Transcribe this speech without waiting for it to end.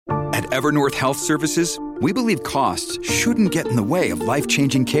At Evernorth Health Services, we believe costs shouldn't get in the way of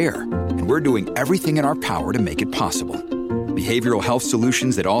life-changing care, and we're doing everything in our power to make it possible. Behavioral health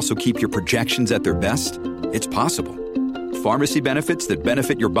solutions that also keep your projections at their best? It's possible. Pharmacy benefits that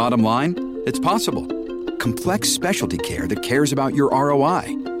benefit your bottom line? It's possible. Complex specialty care that cares about your ROI?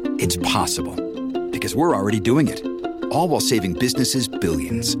 It's possible. Because we're already doing it. All while saving businesses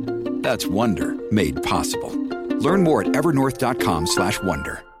billions. That's Wonder made possible. Learn more at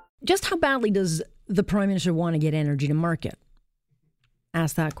evernorth.com/wonder. Just how badly does the Prime Minister want to get energy to market?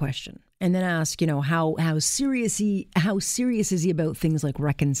 Ask that question. And then ask, how serious is he about things like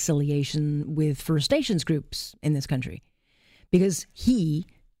reconciliation with First Nations groups in this country? Because he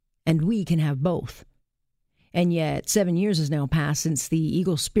and we can have both. And yet 7 years has now passed since the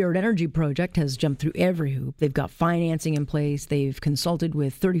Eagle Spirit Energy Project has jumped through every hoop. They've got financing in place. They've consulted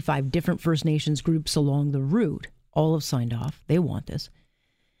with 35 different First Nations groups along the route. All have signed off. They want this.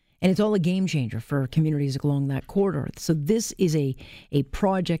 And it's all a game changer for communities along that corridor. So this is a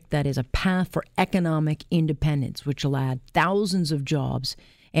project that is a path for economic independence, which will add thousands of jobs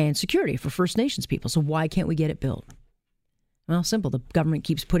and security for First Nations people. So why can't we get it built? Well, simple. The government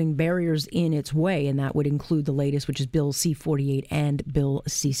keeps putting barriers in its way, and that would include the latest, which is Bill C-48 and Bill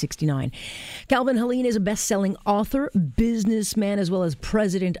C-69. Calvin Helene is a best-selling author, businessman, as well as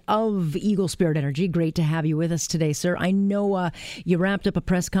president of Eagle Spirit Energy. Great to have you with us today, sir. I know you wrapped up a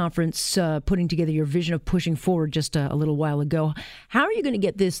press conference putting together your vision of pushing forward just a little while ago. How are you going to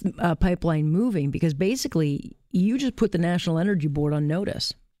get this pipeline moving? Because basically, you just put the National Energy Board on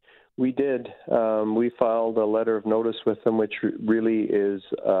notice. We did. We filed a letter of notice with them, which really is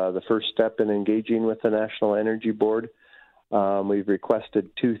the first step in engaging with the National Energy Board. We've requested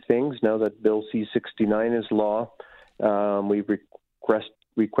two things. Now that Bill C-69 is law, we've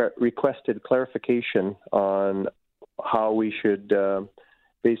requested clarification on how we should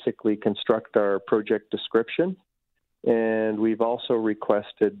basically construct our project description. And we've also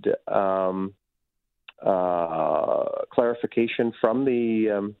requested clarification from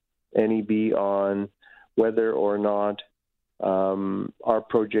the NEB on whether or not our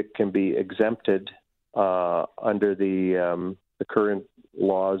project can be exempted under the current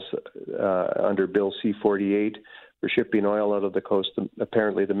laws under Bill C-48 for shipping oil out of the coast.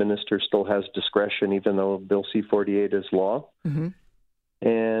 Apparently, the minister still has discretion, even though Bill C-48 is law. Mm-hmm.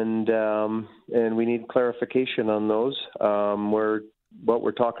 And we need clarification on those. What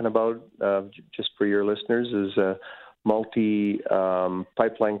we're talking about, just for your listeners, is a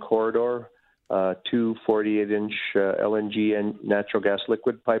multi-pipeline corridor, two 48-inch LNG and natural gas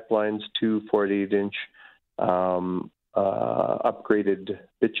liquid pipelines, two 48-inch upgraded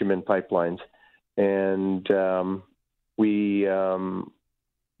bitumen pipelines. And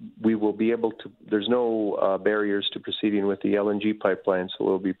we will be able to, there's no barriers to proceeding with the LNG pipeline, so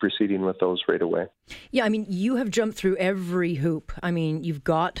we'll be proceeding with those right away. Yeah, I mean, you have jumped through every hoop. I mean, you've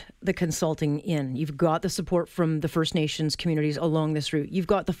got the consulting in, you've got the support from the First Nations communities along this route, you've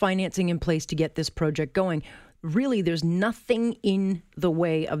got the financing in place to get this project going. Really, there's nothing in the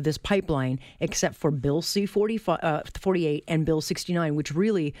way of this pipeline except for Bill C-48 and Bill 69, which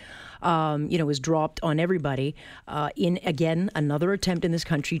really, is dropped on everybody in, again, another attempt in this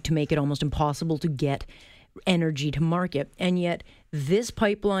country to make it almost impossible to get energy to market. And yet this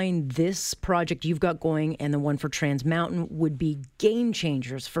pipeline, this project you've got going, and the one for Trans Mountain would be game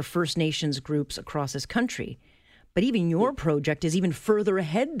changers for First Nations groups across this country. But even your project is even further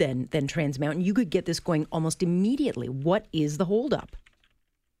ahead than Trans Mountain. You could get this going almost immediately. What is the holdup?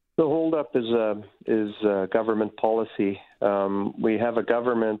 The holdup is government policy. We have a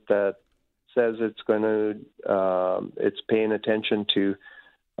government that says it's paying attention to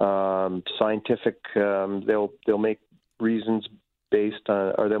scientific. They'll make reasons based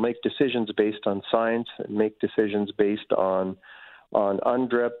on, or they'll make decisions based on science, and make decisions based on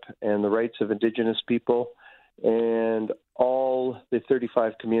UNDRIP and the rights of Indigenous people. And all the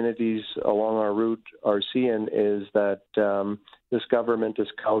 35 communities along our route are seeing is that this government is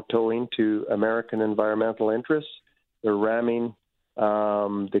kowtowing to American environmental interests. They're ramming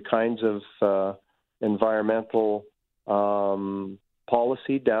the kinds of environmental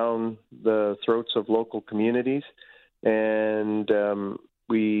policy down the throats of local communities. And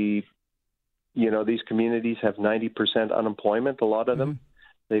these communities have 90% unemployment, a lot of them.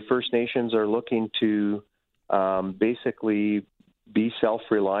 Mm-hmm. The First Nations are looking to basically be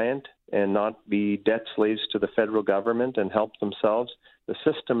self-reliant and not be debt slaves to the federal government and help themselves. The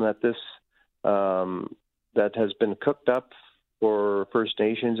system that has been cooked up for First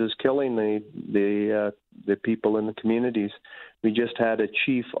Nations is killing the people in the communities. We just had a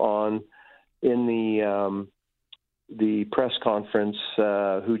chief on in the press conference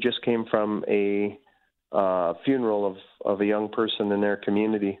who just came from a funeral of a young person in their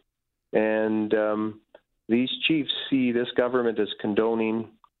community. And these chiefs see this government as condoning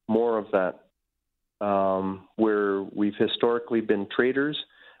more of that, where we've historically been traitors.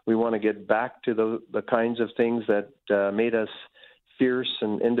 We want to get back to the kinds of things that made us fierce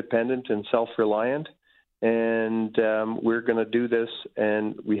and independent and self-reliant. And we're going to do this,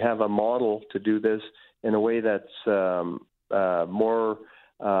 and we have a model to do this in a way that's more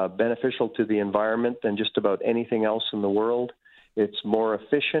beneficial to the environment than just about anything else in the world. It's more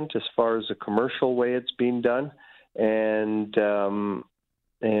efficient as far as the commercial way it's being done, and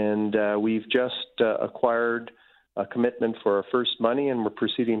we've just acquired a commitment for our first money, and we're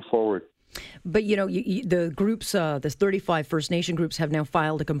proceeding forward. But, the groups, the 35 First Nation groups have now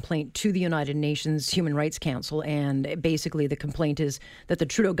filed a complaint to the United Nations Human Rights Council, and basically the complaint is that the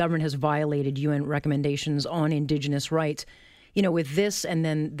Trudeau government has violated UN recommendations on Indigenous rights. With this and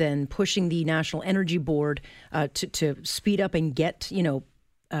then pushing the National Energy Board to speed up and get,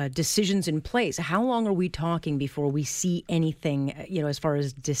 decisions in place. How long are we talking before we see anything, as far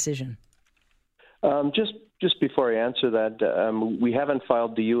as decision? Just before I answer that, we haven't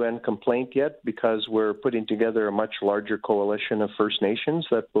filed the UN complaint yet because we're putting together a much larger coalition of First Nations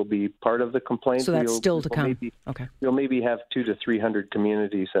that will be part of the complaint. So that's still to come. Okay. We'll maybe have 200 to 300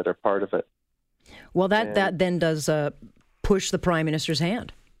 communities that are part of it. Well, that then does push the Prime Minister's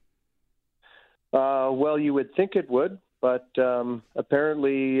hand. Well, you would think it would, but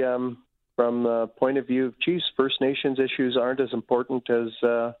apparently, from the point of view of chiefs, First Nations issues aren't as important as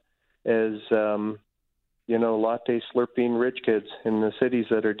latte slurping rich kids in the cities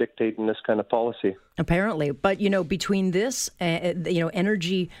that are dictating this kind of policy. Apparently. But, between this,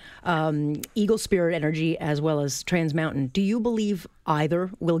 energy, Eagle Spirit Energy, as well as Trans Mountain, do you believe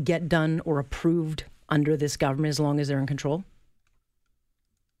either will get done or approved under this government as long as they're in control?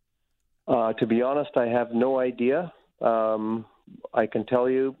 To be honest, I have no idea. I can tell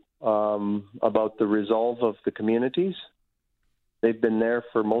you about the resolve of the communities. They've been there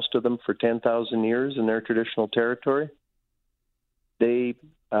for most of them for 10,000 years in their traditional territory. They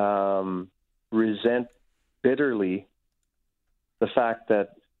resent bitterly the fact that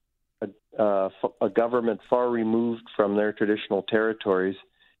a government far removed from their traditional territories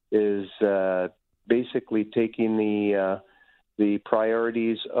is basically taking the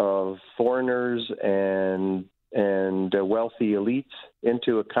priorities of foreigners and wealthy elites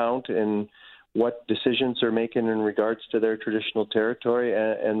into account in what decisions they're making in regards to their traditional territory,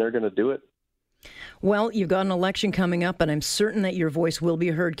 and they're going to do it. Well, you've got an election coming up, and I'm certain that your voice will be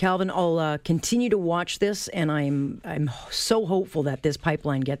heard. Calvin, I'll continue to watch this, and I'm so hopeful that this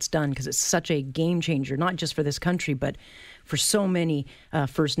pipeline gets done because it's such a game changer, not just for this country, but for so many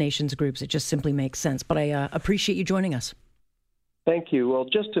First Nations groups. It just simply makes sense. But I appreciate you joining us. Thank you. Well,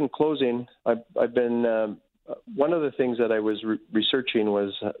 just in closing, I've been one of the things that I was researching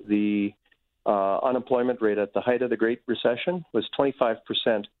was the unemployment rate at the height of the Great Recession was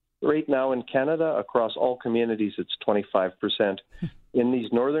 25%. Right now in Canada, across all communities, it's 25%. In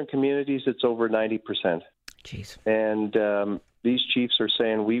these northern communities, it's over 90%. Jeez. And these chiefs are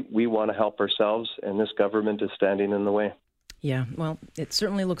saying, we want to help ourselves, and this government is standing in the way. Yeah, well, it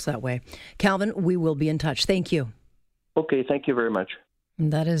certainly looks that way. Calvin, we will be in touch. Thank you. Okay, thank you very much.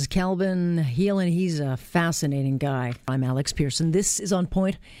 That is Calvin Heelan. He's a fascinating guy. I'm Alex Pearson. This is On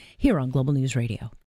Point here on Global News Radio.